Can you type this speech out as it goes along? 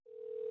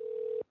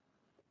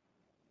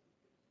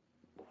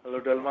Hello,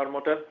 Delmar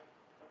Motel.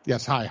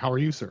 Yes, hi. How are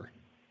you, sir?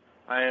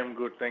 I am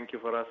good. Thank you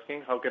for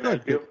asking. How can I Good,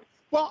 help good. you?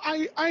 Well,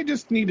 I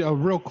just need a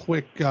real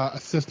quick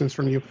assistance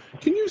from you.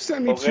 Can you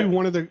send me to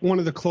Okay. one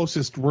of the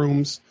closest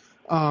rooms?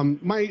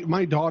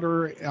 My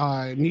daughter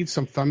needs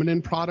some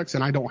feminine products,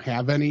 and I don't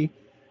have any,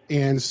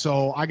 and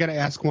so I got to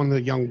ask one of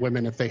the young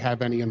women if they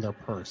have any in their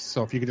purse.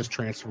 So if you could just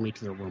transfer me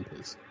to their room,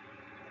 please.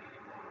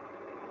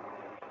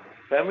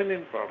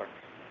 Feminine products.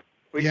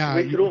 Yeah,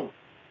 Which room?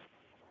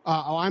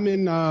 I'm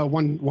in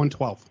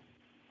 112.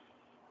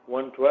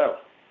 112.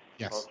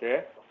 Yes,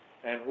 Okay.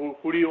 And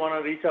who do you want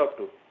to reach out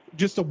to?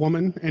 just a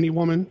woman, any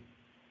woman.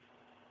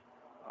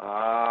 Again,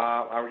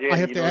 I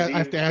have to I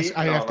have to ask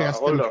I have to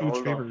ask them huge hold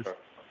on, favors. sir.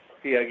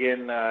 See,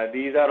 again,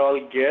 these are all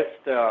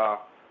guests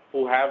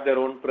who have their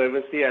own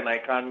privacy, and I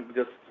can't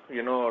just,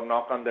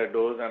 knock on their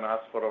doors and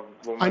ask for a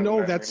woman. I know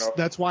and,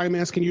 that's why I'm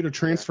asking you to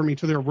transfer me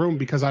to their room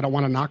because I don't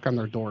want to knock on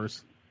their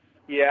doors.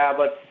 Yeah,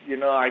 but,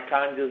 I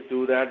can't just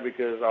do that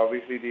because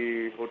obviously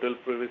the hotel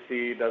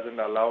privacy doesn't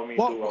allow me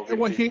to, obviously.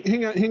 Well,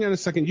 hang on a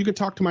second. You can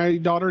talk to my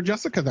daughter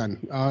Jessica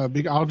then.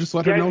 I'll just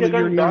let her know that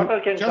Jessica's your daughter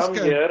can come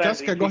here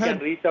Jessica, and go she ahead.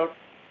 can reach out.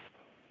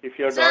 If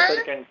your Sir?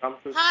 daughter can come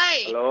to...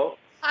 Hi. Hello?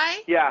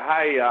 Hi. Yeah,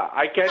 hi.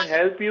 I can Hi.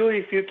 help you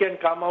if you can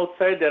come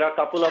outside. There are a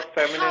couple of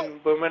feminine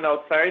women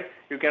outside.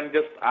 You can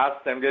just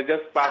ask them. They're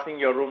just passing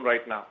your room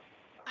right now.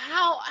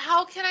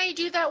 How can I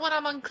do that when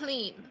I'm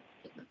unclean?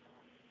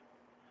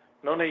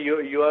 No,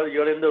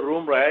 you're in the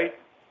room, right?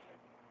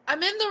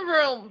 I'm in the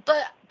room,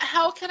 but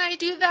how can I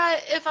do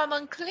that if I'm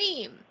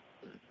unclean?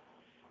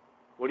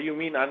 What do you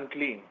mean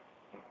unclean?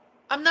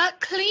 I'm not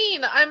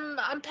clean.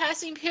 I'm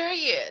passing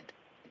period.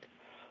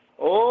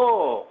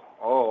 Oh,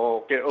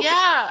 okay.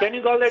 Yeah. Can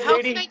you call that How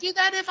lady? can I do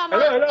that if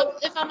Hello.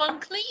 if I'm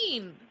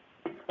unclean?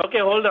 Okay,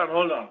 hold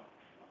on.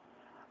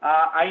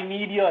 I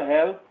need your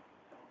help.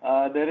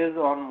 There is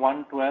on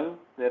 112,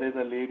 there is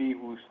a lady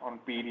who's on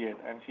period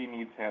and she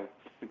needs help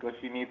because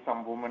she needs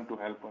some woman to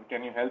help her.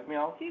 Can you help me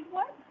out? She's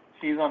what?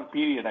 She's on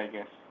period, I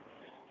guess.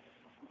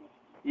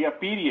 Yeah,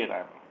 period.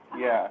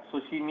 Yeah,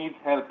 so she needs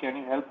help. Can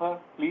you help her,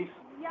 please?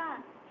 Yeah.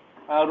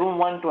 Room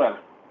 112.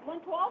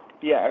 112?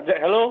 Yeah,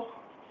 hello?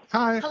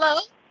 Hi. Hello?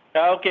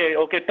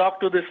 Okay,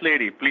 talk to this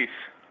lady, please.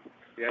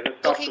 Yeah,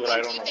 just talk Okay, to her.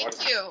 I don't know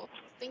what.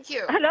 Thank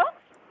you. Hello?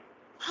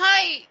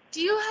 Hi.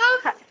 Do you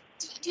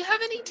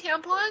have any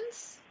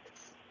tampons?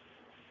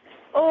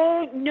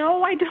 Oh,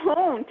 no, I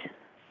don't.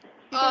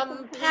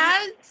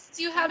 Pads?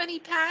 Do you have any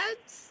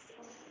pads?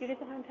 You get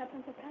the hand tap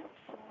on the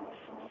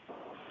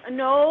pad?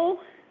 No.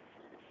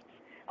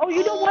 Oh,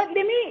 you know what?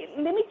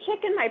 Let me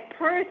check in my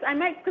purse. I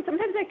might, because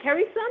sometimes I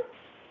carry some.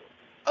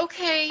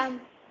 Okay.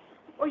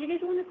 Oh, you guys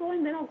want to go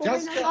and then I'll go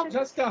right now?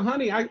 Jessica,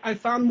 honey, I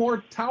found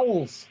more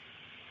towels.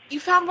 You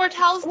found more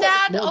towels,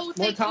 Dad? More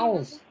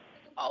towels.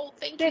 Oh,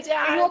 thank you,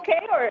 Dad. Are you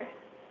okay, or?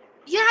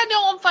 Yeah,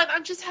 no, I'm fine.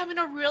 I'm just having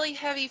a really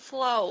heavy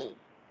flow.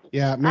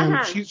 Yeah,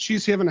 man,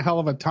 she's having a hell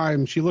of a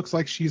time. She looks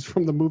like she's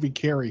from the movie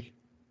Carrie.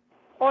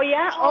 Oh,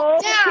 yeah? Oh,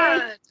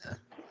 Dad. okay.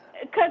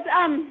 Because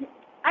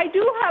I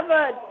do have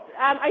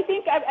I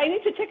think I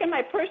need to check in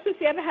my purse to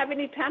see if I have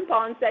any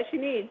tampons that she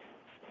needs.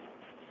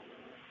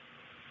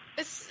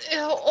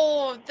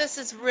 This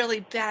is really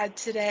bad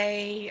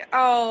today.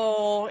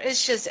 Oh,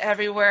 it's just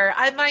everywhere.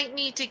 I might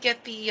need to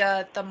get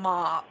the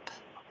mop.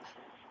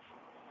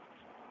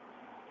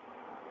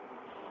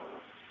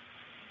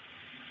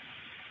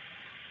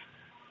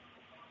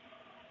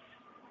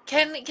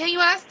 Can you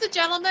ask the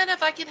gentleman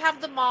if I can have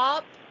the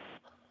mop?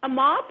 A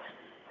mop?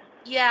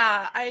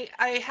 Yeah, I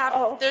have.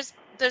 Oh.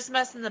 There's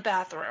mess in the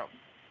bathroom.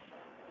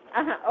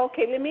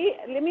 Okay, let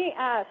me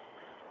ask.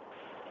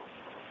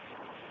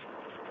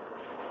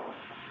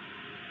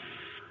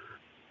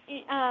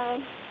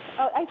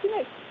 I think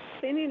I'm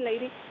explaining,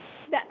 lady,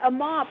 that a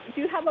mop. Do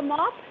you have a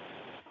mop?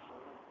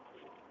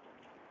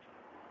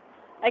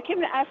 I came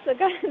to ask the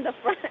guy in the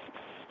front.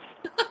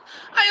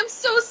 I am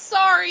so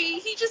sorry.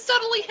 He just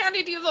suddenly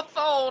handed you the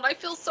phone. I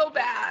feel so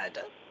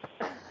bad.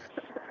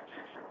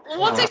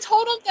 Once I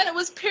told him that it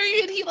was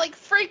period, he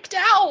freaked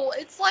out.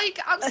 It's like,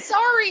 I'm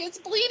sorry, it's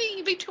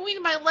bleeding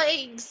between my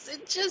legs.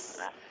 It just.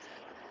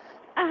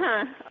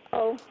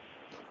 Oh.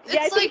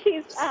 Yeah, I think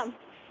he's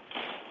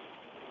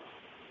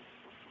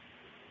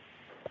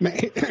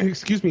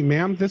Excuse me,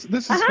 ma'am. This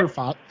is her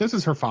father. This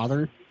is her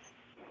father.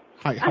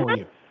 Hi, how are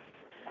you?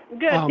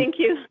 Good, thank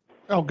you.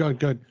 Oh,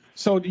 good.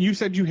 So you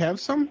said you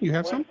have some? You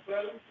have some?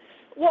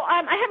 Well,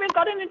 I haven't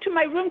gotten into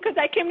my room because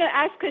I came to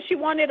ask because she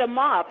wanted a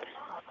mop.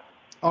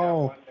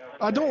 Oh,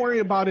 don't worry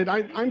about it.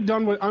 I'm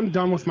done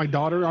with my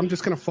daughter. I'm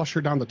just gonna flush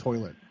her down the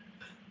toilet.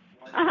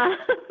 I'm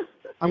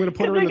gonna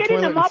put her in the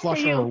toilet and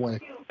flush her away.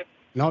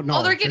 No.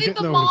 Oh, they're getting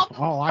the mop.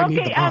 Oh, I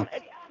need the mop.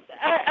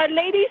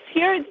 Ladies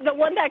here is the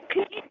one that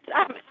cleans.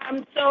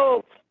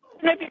 So.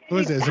 Who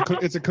is it?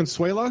 Is it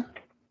Consuela?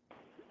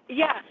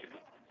 Yeah.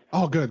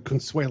 Oh, good,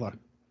 Consuela.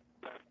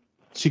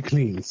 She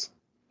cleans.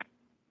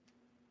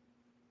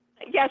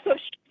 Yeah. So.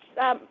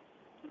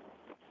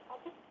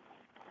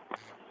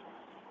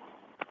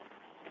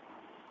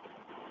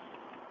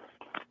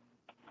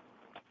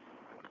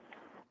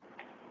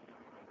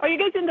 Are you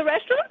guys in the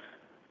restroom?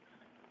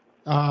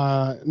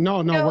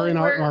 No, No, we're in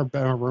we're-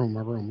 our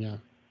room, yeah.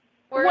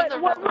 We're What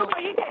in the room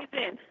are you guys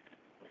in?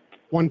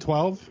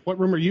 112. What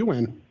room are you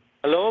in?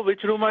 Hello,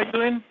 which room are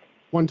you in?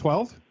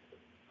 112?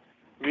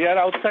 We are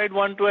outside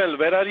 112.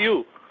 Where are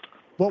you?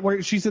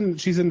 Well, she's in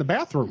the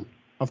bathroom.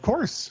 Of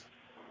course.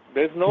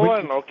 There's no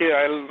one. Okay,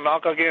 I'll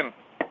knock again.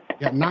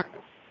 Yeah, knock.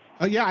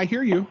 Oh yeah, I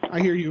hear you.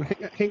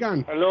 Hang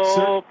on. Hello,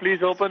 Sir.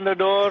 please open the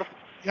door.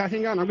 Yeah,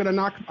 hang on. I'm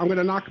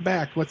gonna knock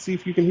back. Let's see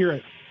if you can hear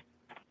it.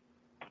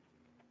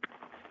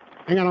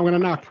 Hang on, I'm gonna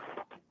knock.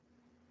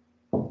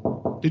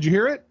 Did you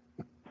hear it?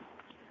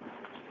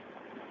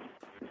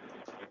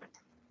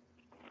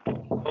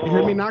 You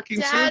hear me knocking,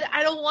 Dad, sir?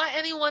 I don't want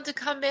anyone to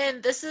come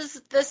in. This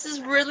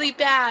is really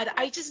bad.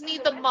 I just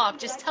need the mop.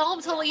 Just tell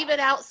him to leave it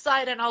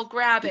outside and I'll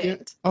grab Yeah.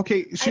 it.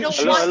 Okay. I don't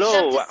Hello, want them hello.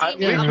 to see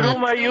me. Which I'm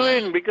room are you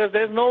unclean. in? Because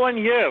there's no one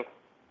here.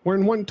 We're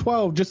in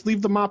 112. Just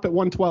leave the mop at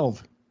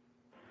 112.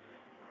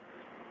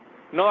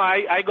 No,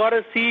 I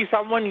gotta see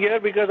someone here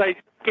because I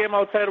came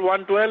outside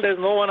 112. There's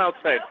no one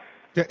outside.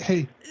 Yeah,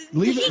 hey,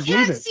 leave He it.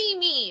 can't Leave it. see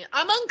me.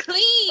 I'm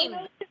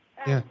unclean.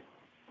 Yeah.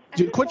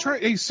 Quit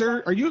trying. Hey,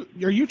 sir, are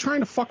you trying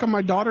to fuck on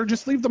my daughter?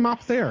 Just leave the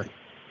mop there.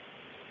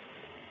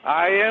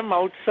 I am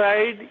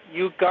outside.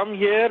 You come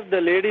here.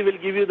 The lady will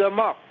give you the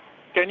mop.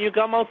 Can you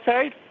come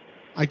outside?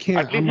 I can't.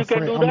 At least I'm you can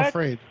afraid. do I'm that?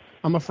 afraid.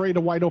 I'm afraid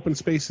of wide open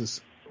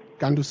spaces.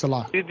 Gandu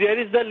Salah. There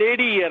is the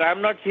lady here.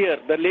 I'm not here.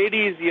 The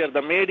lady is here.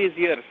 The maid is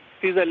here.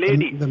 She's a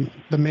lady.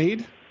 The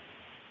maid?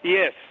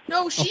 Yes.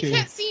 No, she Okay.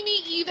 can't see me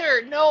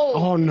either. No.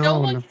 Oh, no, No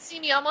one no. can see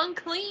me. I'm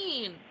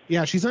unclean.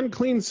 Yeah, she's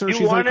unclean, sir. You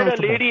She's wanted a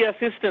uncomfortable. lady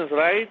assistance,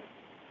 right?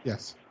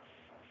 Yes.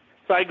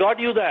 So I got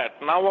you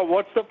that. Now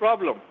what's the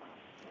problem?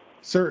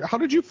 Sir, how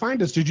did you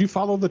find us? Did you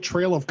follow the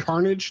trail of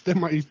carnage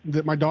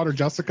that my daughter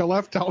Jessica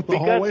left out in the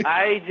Because hallway?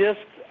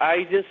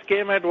 I just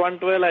came at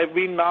 112. I've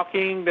been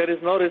knocking. There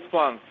is no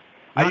response.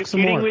 Are Knock you some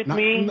kidding more. with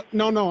me?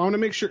 No. I want to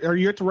make sure. Are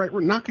you at the right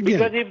room? Knock again.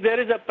 Because if there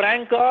is a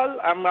prank call,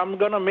 I'm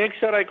gonna make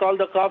sure I call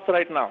the cops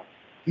right now.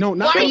 No,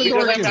 knock Why on are the you door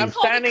because going again. to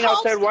call the standing cops?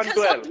 outside Because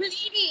 112. I'm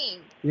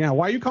bleeding. Yeah,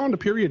 why are you calling the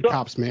period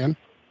cops, man?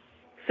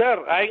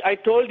 Sir, I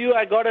told you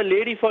I got a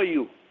lady for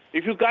you.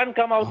 If you can't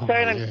come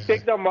outside yeah. and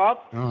take the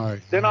mop, Oh,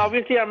 then yeah.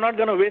 obviously I'm not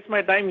gonna waste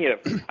my time here.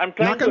 I'm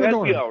trying Knock on to the help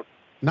door. you out.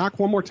 Knock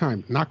one more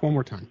time. Knock one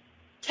more time.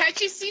 Can't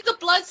you see the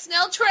blood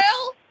snail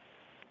trail?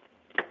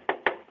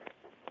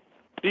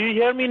 Do you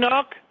hear me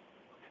knock?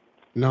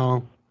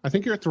 No, I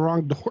think you're at the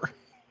wrong door.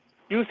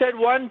 You said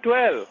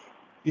 112.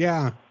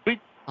 Yeah. Which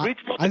I-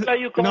 motel are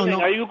you calling?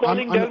 no, Are you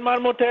calling I'm- Del Mar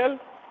Motel?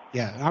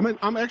 Yeah, I'm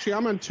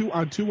on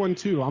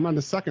 212. I'm on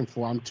the second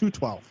floor. I'm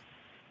 212.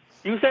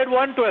 You said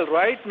 112,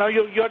 right? Now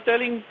you're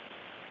telling.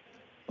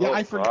 Yeah,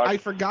 Oh, God. I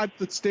forgot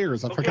the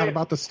stairs. I forgot Okay.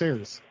 about the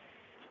stairs.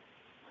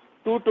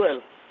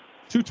 212.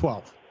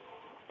 212.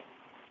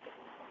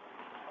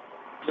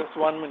 Just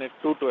 1 minute.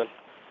 212.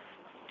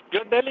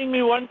 You're telling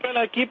me 112.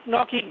 I keep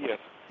knocking here.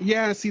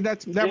 Yeah, see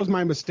that was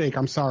my mistake.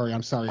 I'm sorry.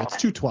 It's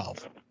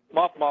 212.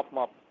 Mop.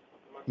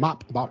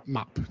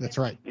 Mop. That's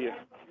right. Yeah.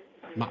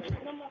 Mop.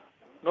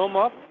 No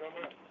mop?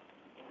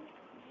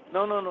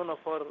 No.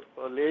 For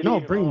a lady. No,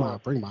 you bring know,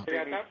 mop. Bring mop.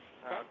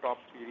 Top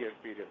period.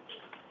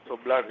 So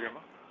blood,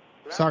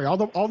 Sorry, all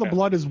the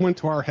blood is went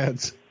to our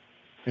heads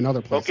in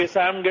other places. Okay, so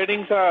I'm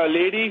getting a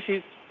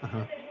lady.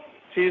 Uh-huh.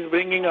 She's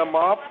bringing a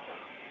mop.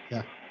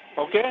 Yeah.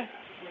 Okay.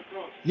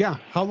 Yeah.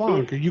 How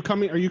long are you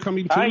coming? Are you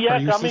coming too? Yeah, are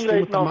you coming assisting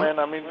right with the now, mop? man.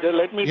 I mean,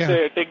 let me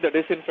Yeah. take the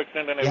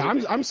disinfectant and Yeah,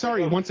 everything. I'm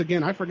sorry. Once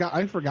again, I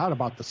forgot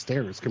about the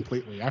stairs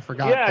completely. I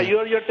forgot. Yeah, that-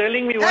 you're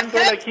telling me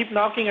 112. I keep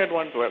knocking at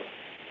 112.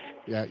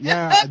 Yeah.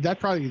 That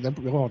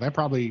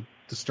probably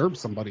disturbed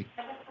somebody.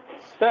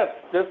 Sir,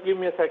 just give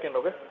me a second,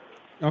 okay?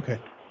 Okay.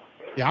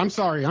 Yeah, I'm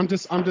sorry. I'm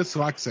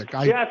dyslexic.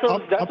 Yeah, so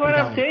that's what and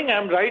I'm down. saying.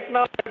 I'm right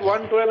now at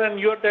 112 and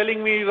you're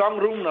telling me wrong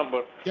room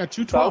number. Yeah,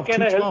 So 212. how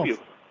can I help 212. you?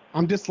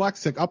 I'm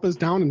dyslexic. Up is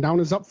down and down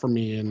is up for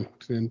me, and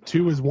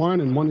 2 is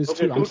 1 and 1 is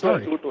Okay, 2. I'm 212,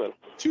 sorry.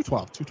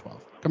 212.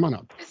 212. Come on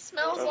up. It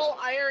smells all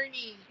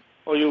irony.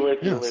 Oh, you wait.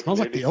 Yeah, you it wait, smells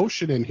like lady. the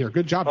ocean in here.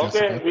 Good job, Okay,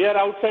 Jessica. we are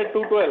outside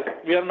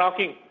 212. We are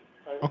knocking.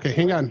 Okay,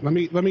 hang on. Let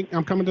me.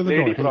 I'm coming to the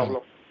Lady door. Hang on.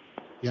 problem.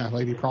 Yeah,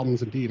 lady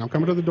problems indeed. I'm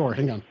coming to the door.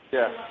 Hang on.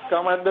 Yeah,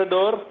 come at the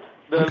door.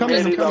 The I'm coming,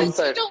 lady's I'm coming. Since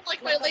you outside. don't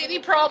like my lady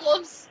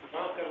problems,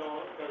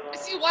 I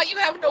see why you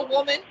have no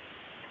woman.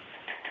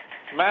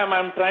 Ma'am,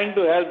 I'm trying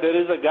to help. There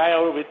is a guy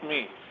out with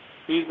me.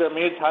 He's the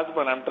maid's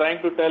husband. I'm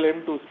trying to tell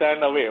him to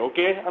stand away,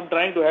 okay? I'm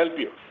trying to help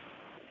you.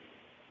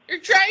 You're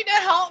trying to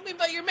help me,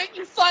 but you're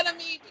making fun of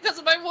me because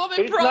of my woman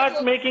It's problems.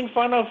 not making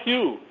fun of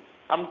you.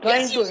 I'm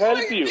trying Yes, to you help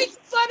are. You're you. making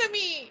fun of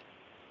me.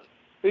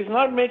 It's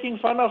not making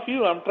fun of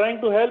you. I'm trying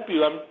to help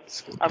you.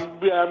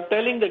 I'm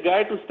telling the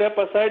guy to step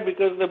aside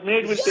because the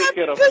maid will take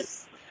care of you.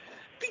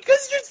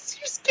 Because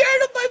you're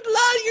scared of my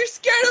blood. You're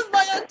scared of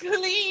my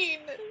unclean.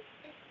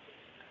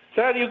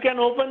 Sir, you can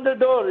open the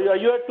door. Are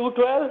you at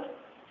 212?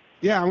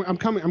 Yeah, I'm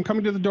coming. I'm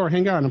coming to the door.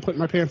 Hang on. I'm putting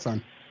my pants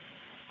on.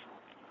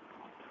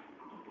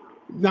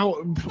 Now,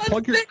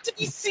 plug I'm your. meant to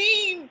be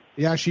seen.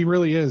 Yeah, she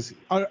really is.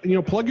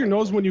 Plug your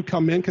nose when you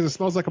come in because it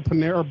smells like a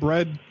Panera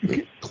Bread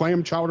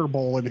clam chowder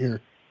bowl in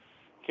here.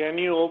 Can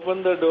you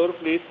open the door,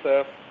 please,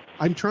 sir?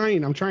 I'm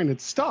trying.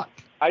 It's stuck.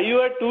 Are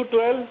you at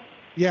 212?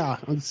 Yeah,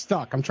 I'm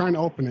stuck. I'm trying to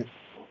open it.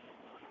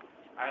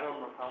 I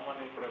don't know. Someone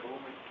in the room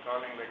is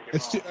calling.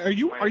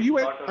 Are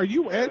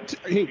you at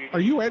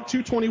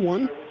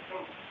 221?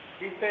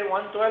 He say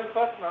 112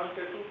 first. Now he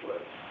say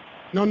 212.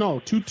 No,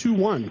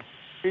 221.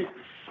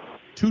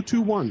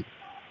 221.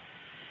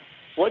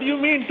 What do you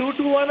mean,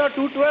 221 or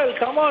 212?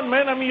 Come on,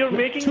 man. I mean, you're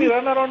making me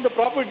run around the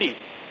property.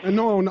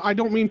 No, I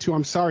don't mean to.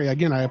 I'm sorry.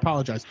 Again, I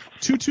apologize.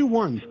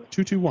 221.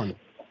 221.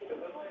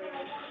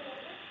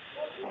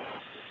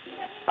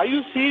 Are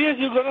you serious?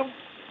 You're gonna...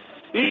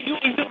 If you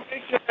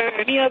make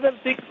any other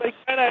things like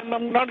that, I'm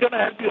not gonna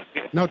help you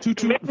again. No,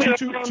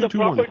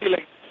 221.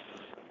 Like...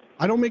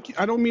 I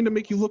don't mean to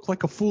make you look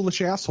like a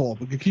foolish asshole.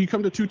 But can you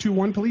come to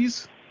 221,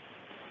 please?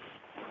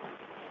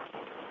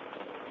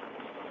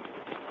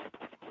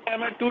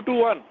 I'm at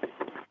 221.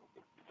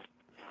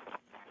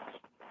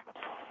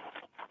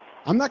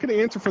 I'm not going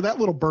to answer for that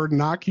little bird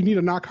knock. You need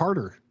to knock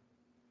harder.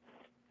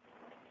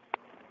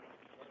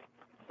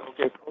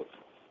 Okay.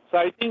 So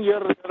I think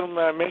you're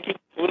making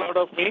a fool out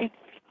of me.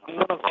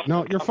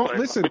 No, your phone.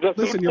 Listen.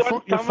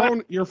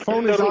 Your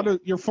phone is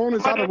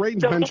out of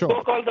range, Bencho.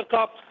 Go call the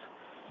cops.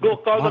 Go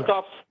call the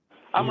cops.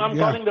 I'm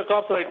calling the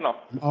cops right now.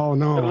 Oh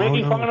no! You're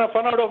making fun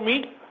out of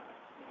me.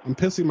 I'm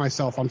pissing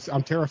myself.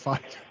 I'm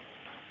terrified.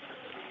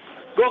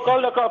 Go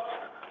call the cops.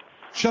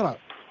 Shut up,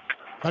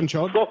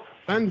 Bencho. Go.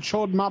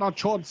 Benchod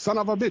Marachod, son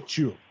of a bitch,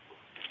 you.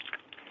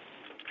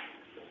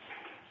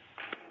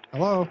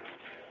 Hello?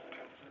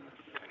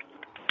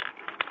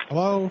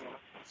 Hello?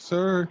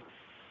 Sir?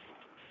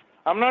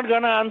 I'm not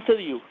going to answer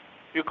you.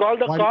 You call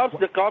the cops,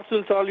 the cops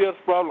will solve your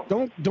problem.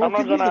 Don't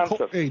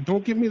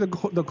give me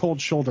the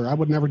cold shoulder. I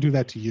would never do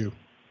that to you.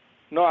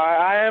 No,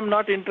 I am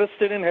not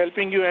interested in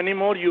helping you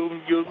anymore.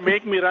 You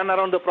make me run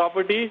around the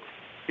property.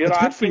 It's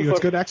good for you.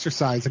 It's good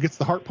exercise. It gets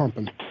the heart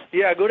pumping.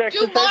 Yeah, good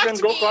exercise,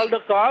 and go call the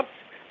cops.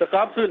 The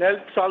cops will help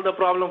solve the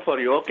problem for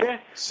you, okay?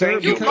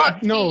 Sir,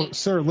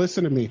 sir,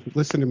 listen to me.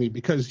 Listen to me,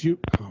 because you...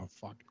 Oh,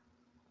 fuck.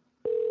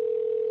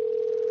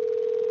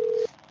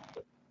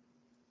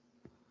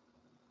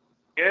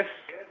 Yes?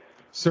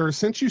 Sir,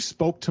 since you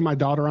spoke to my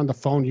daughter on the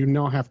phone, you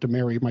now have to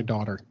marry my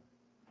daughter.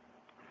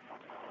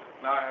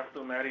 Now I have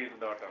to marry his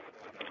daughter.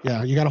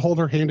 Yeah, you got to hold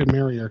her hand and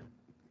marry her.